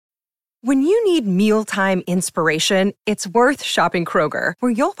When you need mealtime inspiration, it's worth shopping Kroger,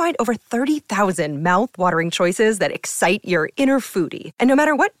 where you'll find over 30,000 mouth-watering choices that excite your inner foodie. And no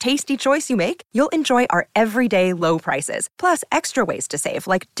matter what tasty choice you make, you'll enjoy our everyday low prices, plus extra ways to save,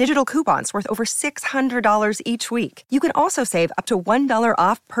 like digital coupons worth over $600 each week. You can also save up to $1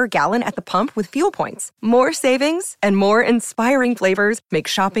 off per gallon at the pump with fuel points. More savings and more inspiring flavors make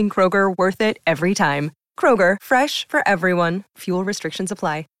shopping Kroger worth it every time. Kroger, fresh for everyone. Fuel restrictions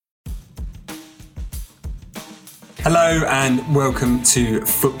apply. Hello and welcome to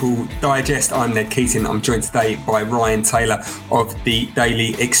Football Digest. I'm Ned Keating. I'm joined today by Ryan Taylor of the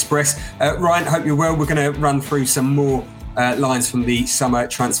Daily Express. Ryan, hope you're well. We're going to run through some more lines from the summer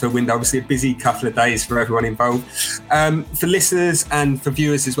transfer window. Obviously a busy couple of days for everyone involved. For listeners and for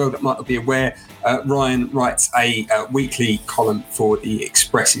viewers as well that might not be aware, Ryan writes a weekly column for the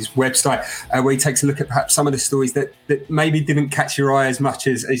Express's website where he takes a look at perhaps some of the stories that maybe didn't catch your eye as much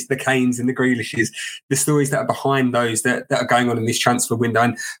as the Kanes and the Grealishes, the stories that are behind those that are going on in this transfer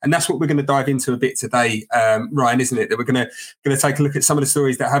window. And that's what we're going to dive into a bit today, Ryan, isn't it? That we're going to take a look at some of the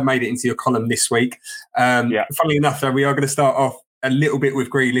stories that have made it into your column this week. Funnily enough, though, we are going to start off a little bit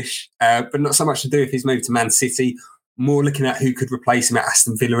with Grealish, but not so much to do with his move to Man City, more looking at who could replace him at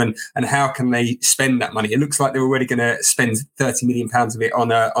Aston Villa and how can they spend that money. It looks like they're already going to spend £30 million of it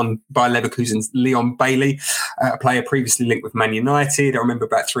on Bayer Leverkusen's Leon Bailey, a player previously linked with Man United. I remember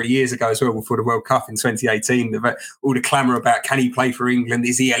about 3 years ago as well, before the World Cup in 2018, all the clamour about can he play for England?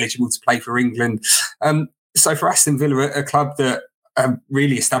 Is he eligible to play for England? So for Aston Villa, a club that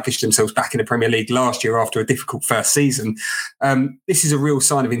really established themselves back in the Premier League last year after a difficult first season. This is a real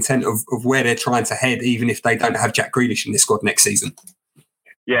sign of intent of where they're trying to head, even if they don't have Jack Grealish in this squad next season.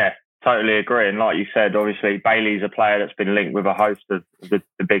 Yeah, totally agree. And like you said, obviously Bailey's a player that's been linked with a host of the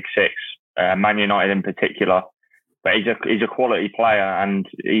Big Six, Man United in particular. But he's a quality player, and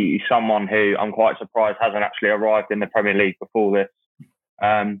he's someone who I'm quite surprised hasn't actually arrived in the Premier League before this.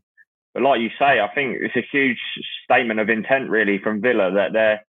 But like you say, I think it's a huge statement of intent, really, from Villa that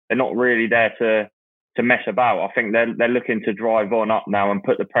they're not really there to mess about. I think they're looking to drive on up now and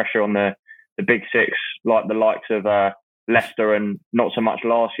put the pressure on the Big Six, like the likes of Leicester and not so much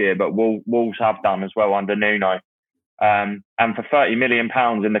last year, but Wolves have done as well under Nuno. And for £30 million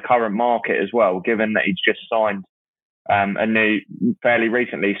in the current market as well, given that he's just signed fairly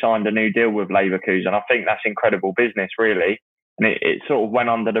recently signed a new deal with Leverkusen, I think that's incredible business, really. And it sort of went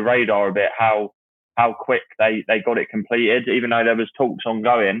under the radar a bit how quick they got it completed, even though there was talks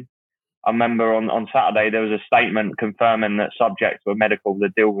ongoing. I remember on Saturday there was a statement confirming that subject to a medical, the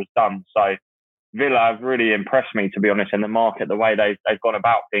deal was done. So Villa have really impressed me, to be honest, in the market, the way they've gone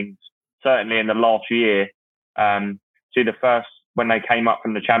about things, certainly in the last year. When they came up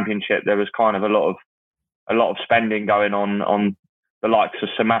from the Championship, there was kind of a lot of spending going on the likes of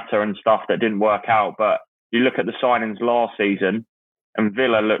Samatta and stuff that didn't work out. But you look at the signings last season and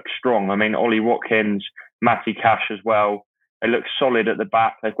Villa looked strong. I mean, Ollie Watkins, Matty Cash as well. They look solid at the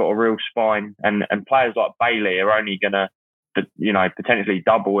back. They've got a real spine. And players like Bailey are only going to, potentially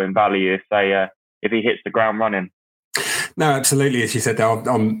double in value if he hits the ground running. No, absolutely. As you said,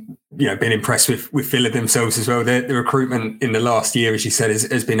 I'm been impressed with Villa themselves as well. The recruitment in the last year, as you said,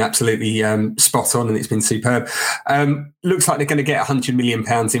 has been absolutely spot on, and it's been superb. Looks like they're going to get £100 million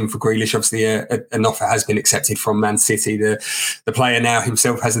in for Grealish. Obviously, an offer has been accepted from Man City. The player now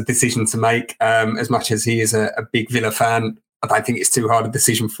himself has a decision to make. As much as he is a big Villa fan, I don't think it's too hard a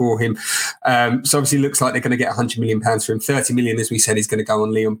decision for him. So obviously it looks like they're going to get £100 million for him. £30 million, as we said, is going to go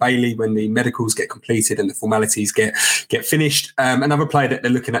on Leon Bailey when the medicals get completed and the formalities get finished. Another player that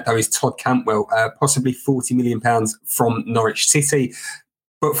they're looking at, though, is Todd Cantwell, possibly £40 million from Norwich City.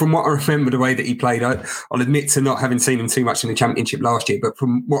 But from what I remember, the way that he played, I'll admit to not having seen him too much in the Championship last year, but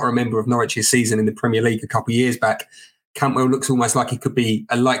from what I remember of Norwich's season in the Premier League a couple of years back, Cantwell looks almost like he could be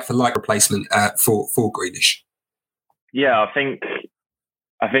a like-for-like replacement for Grealish. Yeah, I think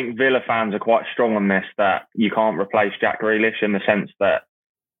Villa fans are quite strong on this, that you can't replace Jack Grealish, in the sense that,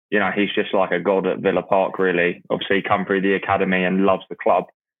 he's just like a god at Villa Park, really. Obviously, he come through the academy and loves the club.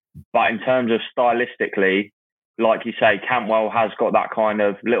 But in terms of stylistically, like you say, Cantwell has got that kind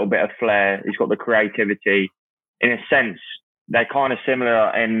of little bit of flair. He's got the creativity. In a sense, they're kind of similar,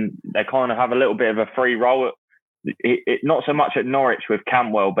 and they kind of have a little bit of a free role. Not so much at Norwich with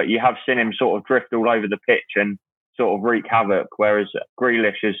Cantwell, but you have seen him sort of drift all over the pitch and sort of wreak havoc, whereas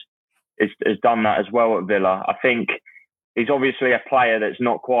Grealish has done that as well at Villa. I think he's obviously a player that's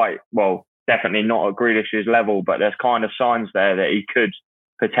not quite, well, definitely not at Grealish's level, but there's kind of signs there that he could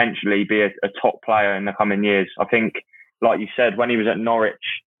potentially be a top player in the coming years. I think, like you said, when he was at Norwich,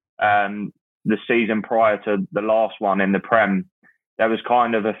 the season prior to the last one in the Prem, there was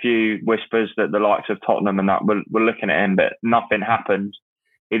kind of a few whispers that the likes of Tottenham and that were looking at him, but nothing happened.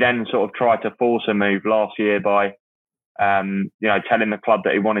 He then sort of tried to force a move last year by, telling the club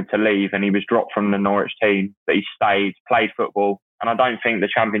that he wanted to leave, and he was dropped from the Norwich team, but he stayed, played football. And I don't think the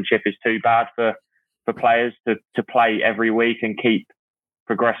Championship is too bad for players to play every week and keep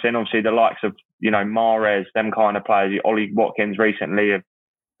progressing. Obviously, the likes of, Mahrez, them kind of players, Ollie Watkins recently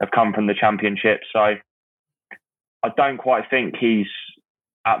have come from the Championship. So I don't quite think he's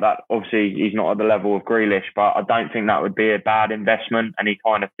at that. Obviously, he's not at the level of Grealish, but I don't think that would be a bad investment. And he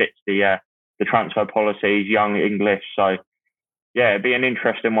kind of fits the transfer policies, young English. So, yeah, it'd be an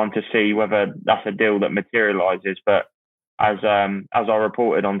interesting one to see whether that's a deal that materialises. But as I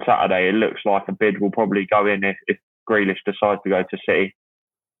reported on Saturday, it looks like a bid will probably go in if Grealish decides to go to City.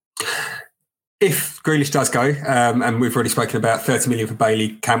 If Grealish does go, and we've already spoken about 30 million for Bailey,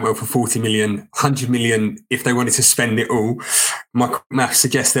 Cantwell for 40 million, 100 million if they wanted to spend it all, my maths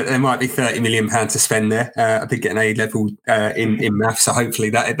suggests that there might be 30 million pounds to spend there. I did get an A level in maths, so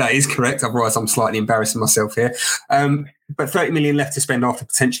hopefully that is correct. Otherwise, I'm slightly embarrassing myself here. But 30 million left to spend after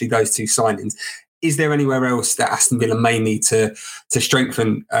potentially those two signings. Is there anywhere else that Aston Villa may need to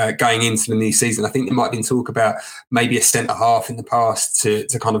strengthen going into the new season? I think there might have been talk about maybe a centre-half in the past to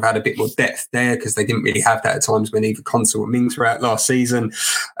kind of add a bit more depth there, because they didn't really have that at times when either Consul or Mings were out last season.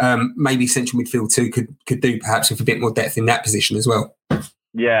 Maybe central midfield too could do perhaps with a bit more depth in that position as well.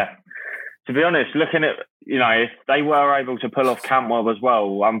 Yeah. To be honest, looking at, if they were able to pull off Cantwell as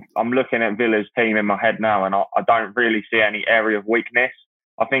well, I'm looking at Villa's team in my head now, and I don't really see any area of weakness.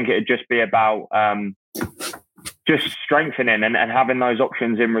 I think it'd just be about just strengthening and having those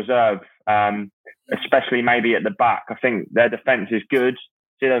options in reserve, especially maybe at the back. I think their defence is good.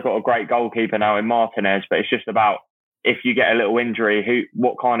 See, they've got a great goalkeeper now in Martinez, but it's just about if you get a little injury,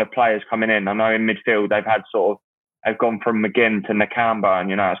 what kind of players coming in. I know in midfield they've gone from McGinn to Nakamba,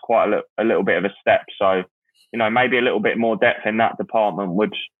 and it's quite a little bit of a step. So maybe a little bit more depth in that department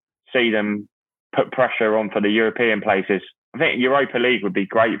would see them put pressure on for the European places. I think Europa League would be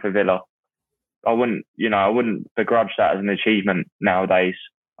great for Villa. I wouldn't begrudge that as an achievement nowadays.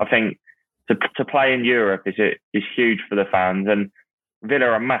 I think to play in Europe is huge for the fans, and Villa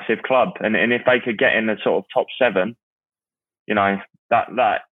are a massive club. And if they could get in the sort of top 7,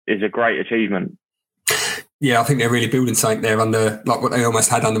 that is a great achievement. Yeah, I think they're really building something there under like what they almost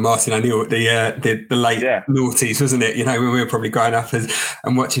had under Martin O'Neill at the late noughties, wasn't it? When we were probably growing up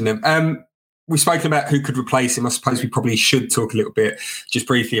and watching them. We've spoken about who could replace him. I suppose we probably should talk a little bit, just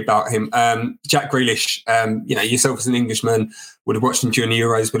briefly, about him. Jack Grealish, yourself as an Englishman, would have watched him during the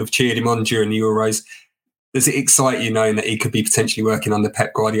Euros, would have cheered him on during the Euros. Does it excite you knowing that he could be potentially working under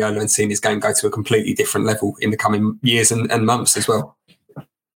Pep Guardiola and seeing his game go to a completely different level in the coming years and months as well?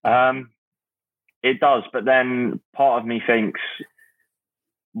 It does, but then part of me thinks,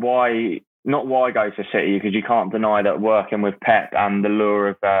 why go to City? Because you can't deny that working with Pep and the lure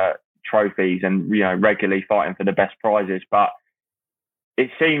of trophies and regularly fighting for the best prizes, but it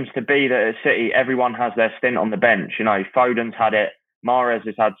seems to be that at City everyone has their stint on the bench. Foden's had it, Mahrez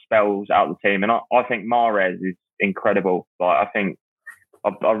has had spells out of the team, and I think Mahrez is incredible. Like, I think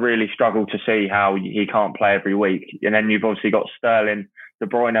I really struggle to see how he can't play every week. And then you've obviously got Sterling, De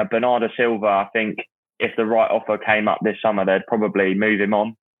Bruyne, Bernardo Silva. I think if the right offer came up this summer, they'd probably move him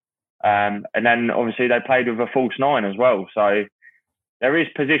on. And then obviously they played with a false 9 as well, so there is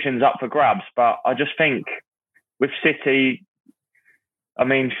positions up for grabs, but I just think with City, I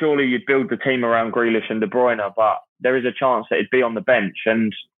mean, surely you'd build the team around Grealish and De Bruyne, but there is a chance that he'd be on the bench,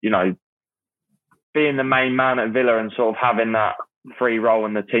 and, being the main man at Villa and sort of having that free role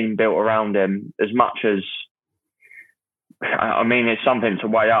and the team built around him, as much as, I mean, it's something to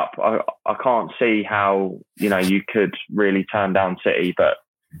weigh up. I can't see how, you could really turn down City, but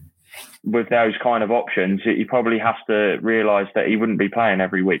with those kind of options, you probably have to realise that he wouldn't be playing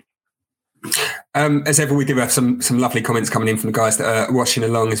every week. As ever, we do have some lovely comments coming in from the guys that are watching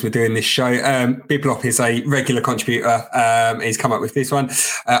along as we're doing this show. Biblop is a regular contributor. He's come up with this one.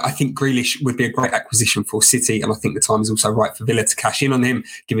 I think Grealish would be a great acquisition for City, and I think the time is also right for Villa to cash in on him,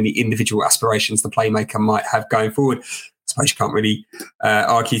 given the individual aspirations the playmaker might have going forward. I suppose you can't really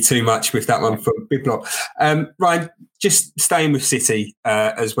argue too much with that one from Biblop. Ryan, just staying with City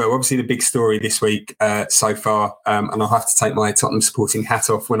as well. Obviously, the big story this week so far, and I'll have to take my Tottenham supporting hat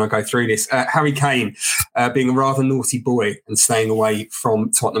off when I go through this. Harry Kane being a rather naughty boy and staying away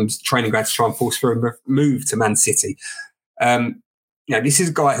from Tottenham's training ground to try and force for a move to Man City. This is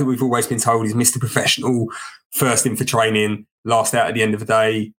a guy who we've always been told is Mr. Professional, first in for training, last out at the end of the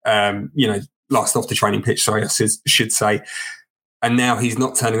day, last off the training pitch, sorry, I should say. And now he's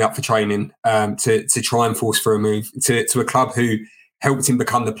not turning up for training to try and force for a move to a club who helped him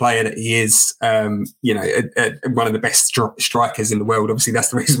become the player that he is, one of the best strikers in the world. Obviously, that's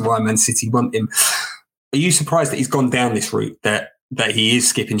the reason why Man City want him. Are you surprised that he's gone down this route, that he is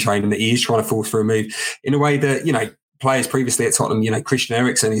skipping training, that he is trying to force through a move in a way that, players previously at Tottenham, Christian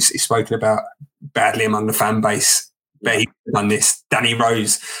Eriksen is spoken about badly among the fan base, but he's done this. Danny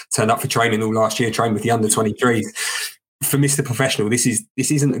Rose turned up for training all last year, trained with the under-23s. For Mr. Professional, this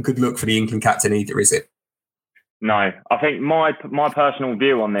isn't a good look for the England captain either, is it? No, I think my personal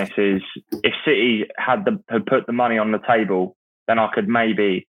view on this is if City had put the money on the table, then I could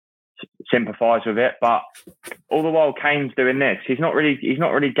maybe sympathise with it. But all the while Kane's doing this, he's not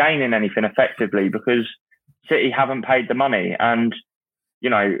really gaining anything effectively because City haven't paid the money, and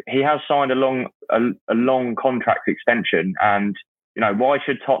he has signed a long contract extension. And why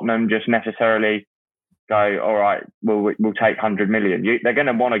should Tottenham just necessarily go, all right, we'll take 100 million? They're going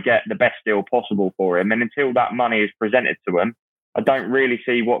to want to get the best deal possible for him, and until that money is presented to him, I don't really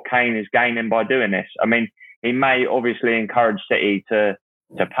see what Kane is gaining by doing this. I mean, he may obviously encourage City to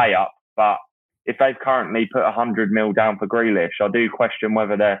pay up, but if they've currently put 100 mil down for Grealish, I do question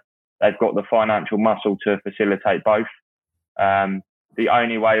whether they've got the financial muscle to facilitate both. The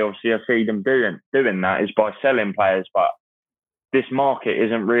only way, obviously, I see them doing that is by selling players, but this market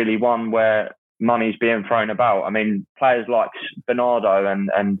isn't really one where money's being thrown about. I mean, players like Bernardo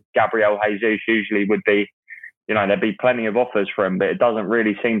and Gabriel Jesus usually would be, there'd be plenty of offers for him, but it doesn't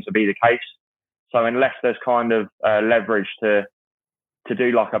really seem to be the case. So unless there's kind of leverage to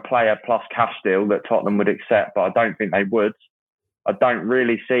do like a player plus cash deal that Tottenham would accept, but I don't think they would, I don't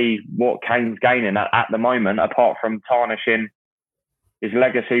really see what Kane's gaining at the moment, apart from tarnishing his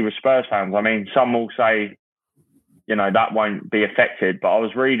legacy with Spurs fans. I mean, some will say, that won't be affected, but I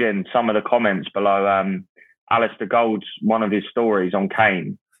was reading some of the comments below Alistair Gold's one of his stories on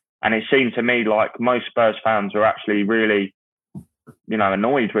Kane, and it seemed to me like most Spurs fans were actually really,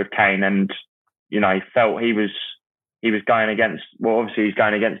 annoyed with Kane, and felt he was going against. Well, obviously he's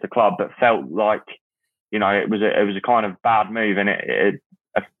going against the club, but felt like it was a kind of bad move, and it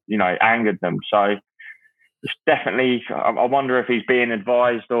angered them. So it's definitely, I wonder if he's being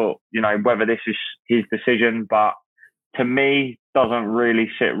advised or whether this is his decision, but to me, doesn't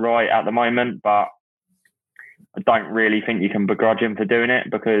really sit right at the moment. But I don't really think you can begrudge him for doing it,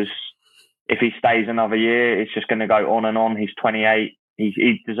 because if he stays another year, it's just going to go on and on. He's 28.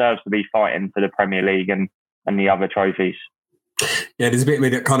 He deserves to be fighting for the Premier League and the other trophies. Yeah, there's a bit of me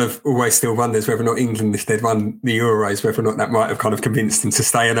that kind of always still wonders whether or not England, if they'd won the Euros, whether or not that might have kind of convinced him to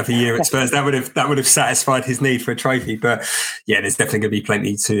stay another year at Spurs. That would have satisfied his need for a trophy. But yeah, there's definitely going to be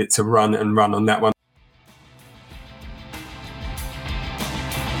plenty to run on that one.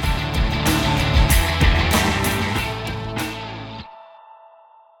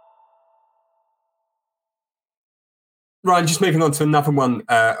 Ryan, just moving on to another one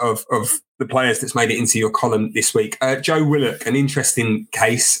of the players that's made it into your column this week. Joe Willock, an interesting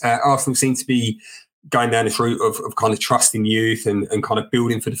case. Arsenal seem to be going down this route of kind of trusting youth and kind of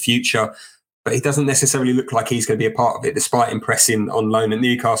building for the future, but he doesn't necessarily look like he's going to be a part of it, despite impressing on loan at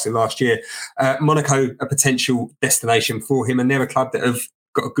Newcastle last year. Monaco, a potential destination for him, and they're a club that have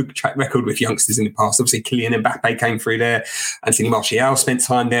got a good track record with youngsters in the past. Obviously, Kylian Mbappe came through there. Anthony Martial spent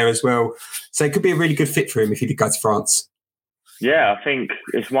time there as well. So it could be a really good fit for him if he did go to France. Yeah, I think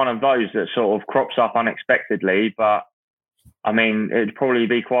it's one of those that sort of crops up unexpectedly, but I mean, it'd probably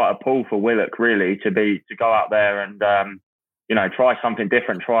be quite a pull for Willock, really, to go out there and try something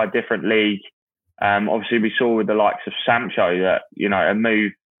different, try a different league. Obviously, we saw with the likes of Sancho that a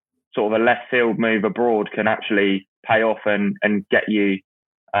move, sort of a left field move abroad, can actually pay off and get you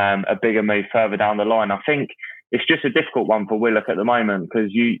a bigger move further down the line. I think it's just a difficult one for Willock at the moment,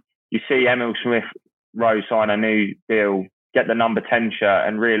 because you see Emil Smith-Rowe sign a new deal, get the number 10 shirt,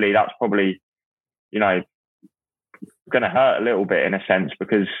 and really that's probably, going to hurt a little bit in a sense,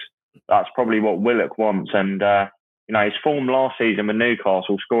 because that's probably what Willock wants. And, his form last season with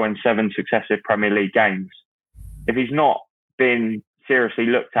Newcastle, scoring 7 successive Premier League games. If he's not been seriously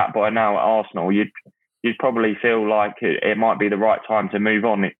looked at by now at Arsenal, you'd probably feel like it might be the right time to move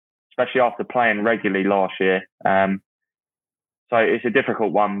on, especially after playing regularly last year. So it's a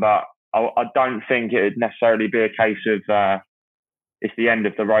difficult one, but I don't think it would necessarily be a case of it's the end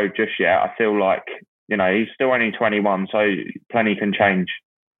of the road just yet. I feel like, he's still only 21, so plenty can change.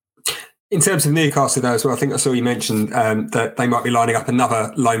 In terms of Newcastle, though, as well, I think I saw you mentioned that they might be lining up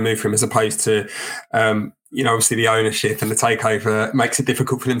another loan move for him, as opposed to, obviously the ownership and the takeover makes it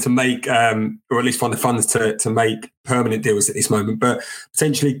difficult for them to make, or at least find the funds to make permanent deals at this moment. But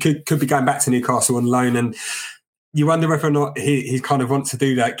potentially could be going back to Newcastle on loan. And you wonder whether or not he kind of wants to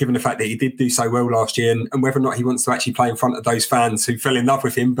do that, given the fact that he did do so well last year, and whether or not he wants to actually play in front of those fans who fell in love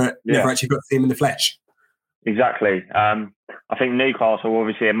with him, but never actually got to see him in the flesh. Exactly. I think Newcastle are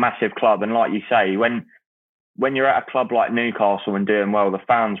obviously a massive club, and like you say, when you're at a club like Newcastle and doing well, the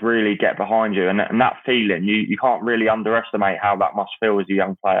fans really get behind you, and that feeling, you can't really underestimate how that must feel as a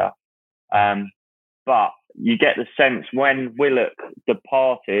young player. But you get the sense when Willock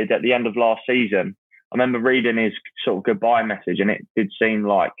departed at the end of last season, I remember reading his sort of goodbye message, and it did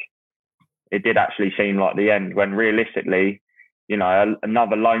actually seem like the end, when realistically, you know,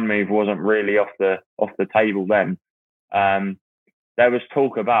 another loan move wasn't really off the table then. There was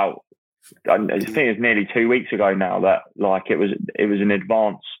talk about, I think it was nearly 2 weeks ago now, that like it was in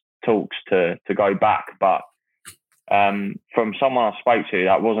advanced talks to go back, but from someone I spoke to,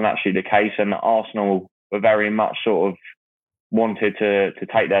 that wasn't actually the case, and Arsenal were very much sort of wanted to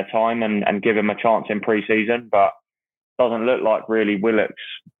take their time and give him a chance in pre-season, but doesn't look like really Willock's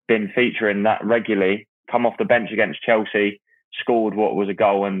been featuring that regularly. Come off the bench against Chelsea, scored what was a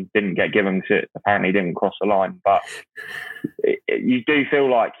goal and didn't get given because it apparently didn't cross the line. But you do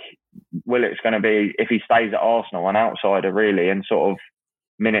feel like Willock's going to be, if he stays at Arsenal, an outsider really, and sort of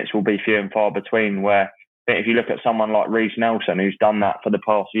minutes will be few and far between, where if you look at someone like Reece Nelson, who's done that for the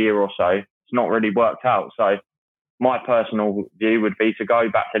past year or so, it's not really worked out. So my personal view would be to go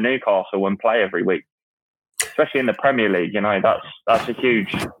back to Newcastle and play every week, especially in the Premier League. You know, that's a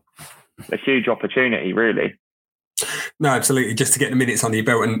huge opportunity, really. No, absolutely. Just to get the minutes under your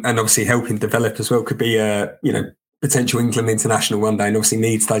belt and obviously helping develop as well could be potential England international one day, and obviously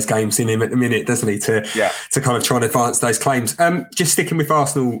needs those games in him at the minute, doesn't he, to kind of try and advance those claims. Just sticking with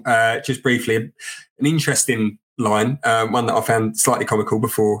Arsenal, just briefly, an interesting line, one that I found slightly comical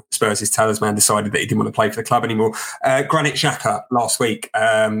before Spurs' talisman decided that he didn't want to play for the club anymore. Granit Xhaka last week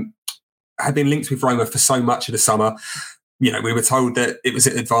had been linked with Roma for so much of the summer. You know, we were told that it was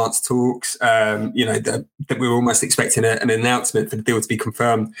at advanced talks, that we were almost expecting an announcement for the deal to be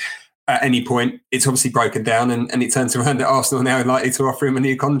confirmed at any point. It's obviously broken down, and it turns around that Arsenal now are likely to offer him a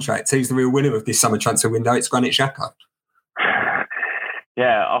new contract. Who's the real winner of this summer transfer window? It's Granit Xhaka.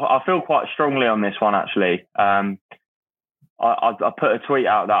 Yeah, I feel quite strongly on this one, actually. I put a tweet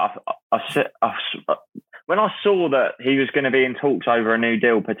out that when I saw that he was going to be in talks over a new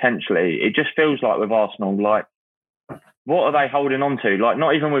deal potentially, it just feels like with Arsenal, like, what are they holding on to? Like,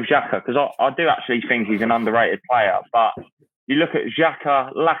 not even with Xhaka, because I do actually think he's an underrated player. But you look at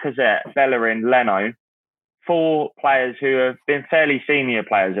Xhaka, Lacazette, Bellerin, Leno, 4 players who have been fairly senior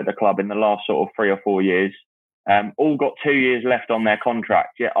players at the club in the last sort of 3 or 4 years, all got 2 years left on their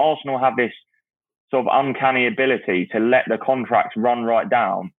contract. Yet Arsenal have this sort of uncanny ability to let the contracts run right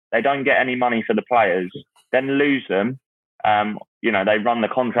down. They don't get any money for the players, then lose them. They run the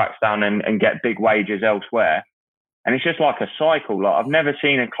contracts down and get big wages elsewhere. And it's just like a cycle. Like, I've never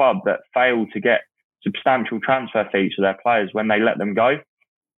seen a club that failed to get substantial transfer fees for their players when they let them go. And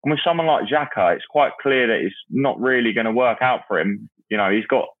with someone like Xhaka, it's quite clear that it's not really going to work out for him. You know, he's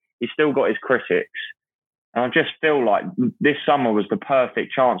still got his critics. And I just feel like this summer was the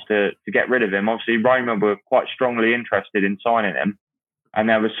perfect chance to get rid of him. Obviously, Roma were quite strongly interested in signing him, and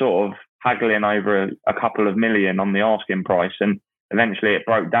they were sort of haggling over a couple of million on the asking price, and eventually it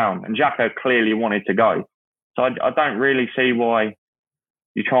broke down. And Xhaka clearly wanted to go. So I don't really see why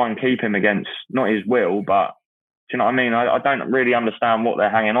you try and keep him against not his will, but do you know what I mean? I don't really understand what they're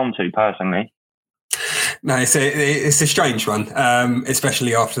hanging on to personally. No, it's a strange one,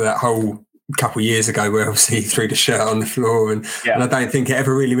 especially after that whole couple of years ago where obviously he threw the shirt on the floor, and I don't think it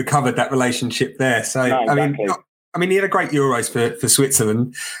ever really recovered that relationship there. So no, exactly. I mean, he had a great Euros for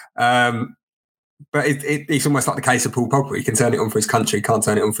Switzerland, but it's almost like the case of Paul Pogba. He can turn it on for his country, can't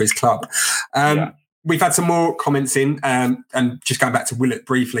turn it on for his club. We've had some more comments in, and just going back to Willock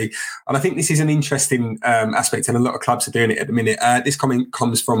briefly, and I think this is an interesting aspect, and a lot of clubs are doing it at the minute. This comment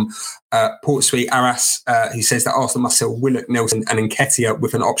comes from Port Sweet Arras, who says that Arsenal must sell Willock, Nelson and Nketiah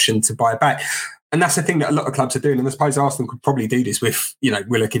with an option to buy back. And that's the thing that a lot of clubs are doing. And I suppose Arsenal could probably do this with,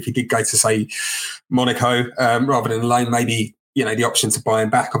 Willock, if he did go to, say, Monaco, rather than a loan, maybe, the option to buy him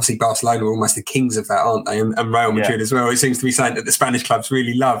back. Obviously, Barcelona are almost the kings of that, aren't they? And Real Madrid as well. It seems to be something that the Spanish clubs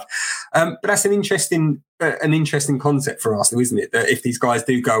really love. But that's an interesting concept for Arsenal, isn't it? That if these guys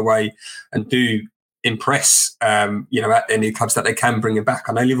do go away and do impress, at their new clubs, that they can bring him back.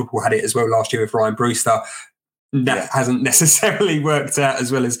 I know Liverpool had it as well last year with Ryan Brewster. That hasn't necessarily worked out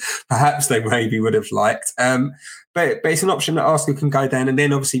as well as perhaps they maybe would have liked. But it's an option that Arsenal can go down and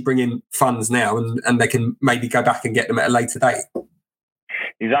then obviously bring in funds now, and they can maybe go back and get them at a later date.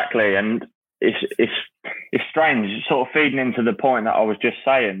 Exactly, and it's it's strange, sort of feeding into the point that I was just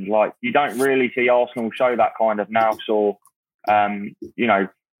saying. Like, you don't really see Arsenal show that kind of nous or,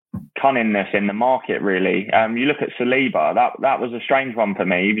 cunningness in the market, really. You look at Saliba, that was a strange one for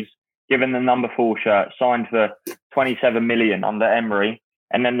me. He was given the number 4 shirt, signed for 27 million under Emery,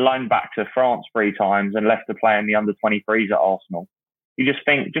 and then loaned back to France 3 times and left to play in the under 23s at Arsenal. You just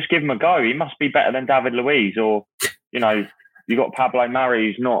think, just give him a go. He must be better than David Luiz, or, you got Pablo Mari,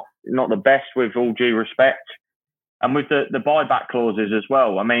 who's not the best, with all due respect. And with the buyback clauses as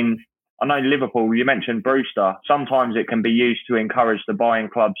well. I mean, I know Liverpool, you mentioned Brewster. Sometimes it can be used to encourage the buying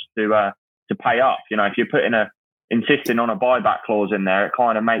clubs to pay up. If you're insisting on a buyback clause in there, it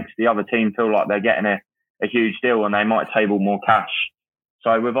kind of makes the other team feel like they're getting a huge deal and they might table more cash.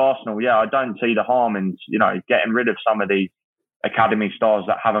 So with Arsenal, I don't see the harm in, getting rid of some of these academy stars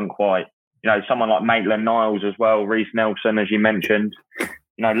that haven't quite, someone like Maitland-Niles as well, Reece Nelson, as you mentioned,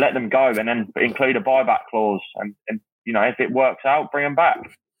 let them go and then include a buyback clause. And if it works out, bring them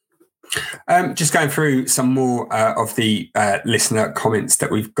back. Just going through some more of the listener comments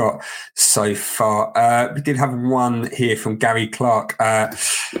that we've got so far. We did have one here from Gary Clark.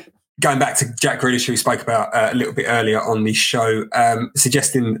 Going back to Jack Grealish, who we spoke about a little bit earlier on the show,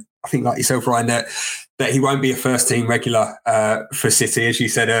 suggesting, I think like yourself, Ryan, that he won't be a first-team regular for City, as you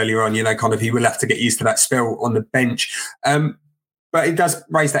said earlier on. He will have to get used to that spell on the bench. But it does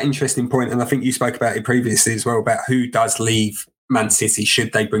raise that interesting point, and I think you spoke about it previously as well, about who does leave Man City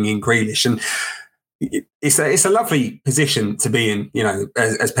should they bring in Grealish. And it's a lovely position to be in,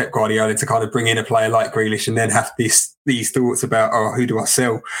 as Pep Guardiola, to kind of bring in a player like Grealish and then have these thoughts about, who do I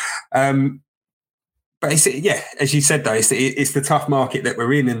sell? But as you said, though, it's the tough market that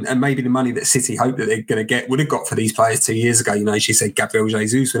we're in, and maybe the money that City hope that they're going to get would have got for these players 2 years ago. As you said, Gabriel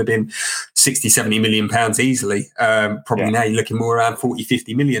Jesus would have been 60, 70 million pounds easily. Probably now you're looking more around 40,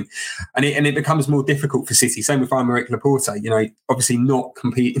 50 million. And it becomes more difficult for City. Same with Aymeric Laporte, obviously not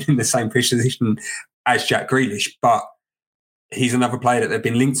competing in the same position as Jack Grealish, but he's another player that they've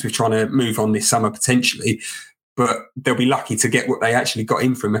been linked with trying to move on this summer potentially. But they'll be lucky to get what they actually got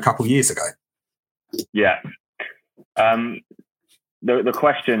in for him a couple of years ago. Yeah. The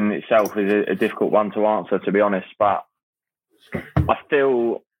question itself is a difficult one to answer, to be honest, but I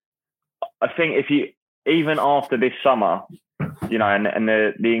think if you, even after this summer, and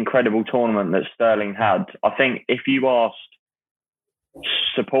the incredible tournament that Sterling had, I think if you asked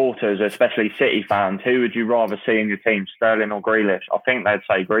supporters, especially City fans, who would you rather see in your team, Sterling or Grealish? I think they'd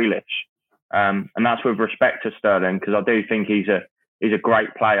say Grealish. And that's with respect to Sterling, because I do think he's a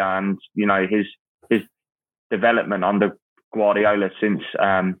great player, and his development under Guardiola since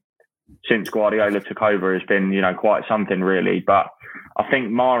Guardiola took over has been quite something, really. But I think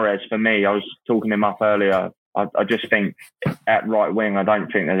Mahrez, for me, I was talking him up earlier, I just think at right wing, I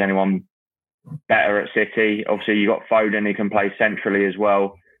don't think there's anyone better at City. Obviously you got Foden, he can play centrally as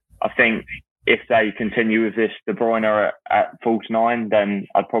well. I think if they continue with this De Bruyne at false 9, then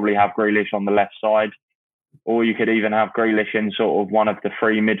I'd probably have Grealish on the left side. Or you could even have Grealish in sort of one of the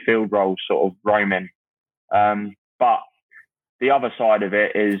 3 midfield roles, sort of roaming. But the other side of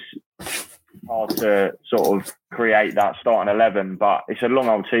it is hard to sort of create that starting 11, but it's a long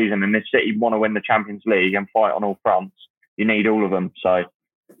old season, and if City want to win the Champions League and fight on all fronts, you need all of them. So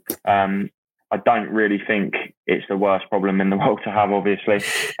I don't really think it's the worst problem in the world to have, obviously,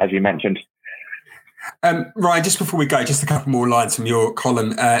 as you mentioned. Ryan, just before we go, just a couple more lines from your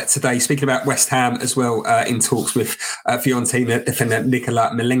column today, speaking about West Ham as well, in talks with Fiorentina defender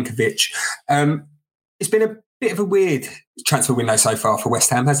Nikola Milenkovic. It's been a bit of a weird transfer window so far for West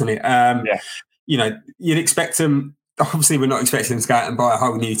Ham, hasn't it? You'd expect them, obviously we're not expecting them to go out and buy a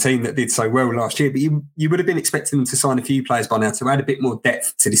whole new team that did so well last year, but you would have been expecting them to sign a few players by now to add a bit more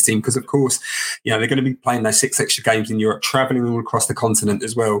depth to this team, because of course, they're going to be playing those 6 extra games in Europe, travelling all across the continent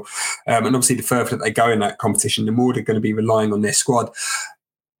as well. And obviously the further that they go in that competition, the more they're going to be relying on their squad.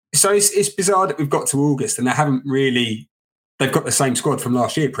 So it's bizarre that we've got to August and they've got the same squad from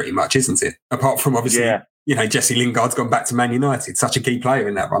last year pretty much, isn't it? Apart from obviously, Jesse Lingard's gone back to Man United, such a key player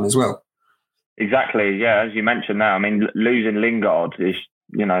in that run as well. Exactly, yeah. As you mentioned now, I mean, losing Lingard is,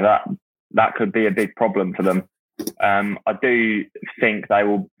 that could be a big problem for them. I do think they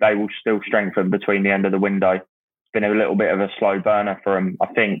will still strengthen between the end of the window. It's been a little bit of a slow burner for them. I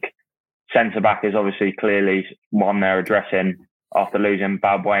think centre-back is obviously clearly one they're addressing after losing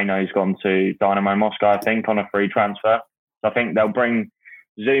Balbuena, who's gone to Dynamo Moscow, I think, on a free transfer. So I think they'll bring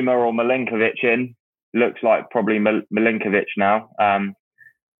Zuma or Milenkovic in. Looks like probably Milenkovic now,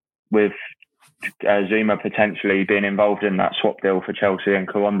 with Zuma potentially being involved in that swap deal for Chelsea and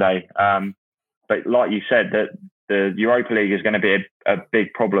Kouande. But like you said, that the Europa League is going to be a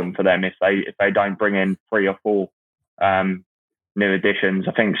big problem for them if they don't bring in 3 or 4 new additions.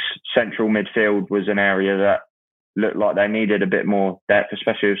 I think central midfield was an area that looked like they needed a bit more depth,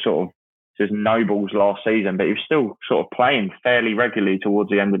 especially with sort of just Nobles last season, but he was still sort of playing fairly regularly towards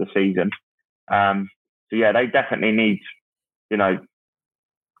the end of the season. So yeah, they definitely need,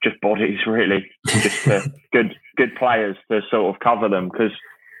 just bodies really, just good players to sort of cover them, because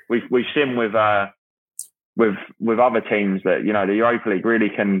we've seen with other teams that the Europa League really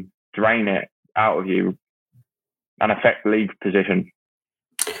can drain it out of you and affect league position.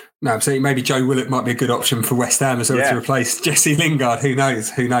 No, absolutely. Maybe Joe Willock might be a good option for West Ham as well to replace Jesse Lingard. Who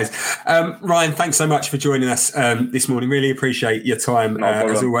knows? Ryan, thanks so much for joining us this morning. Really appreciate your time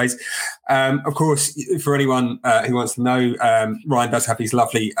as always. Of course, for anyone who wants to know, Ryan does have his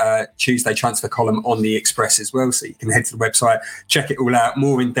lovely Tuesday transfer column on the Express as well. So you can head to the website, check it all out,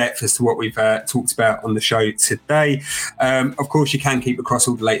 more in depth as to what we've talked about on the show today. Of course, you can keep across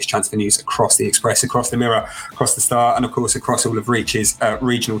all the latest transfer news across the Express, across the Mirror, across the Star, and of course across all of Reach's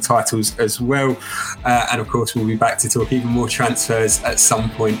regional titles as well. And of course, we'll be back to talk even more transfers at some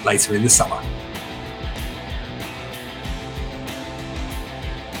point later in the summer.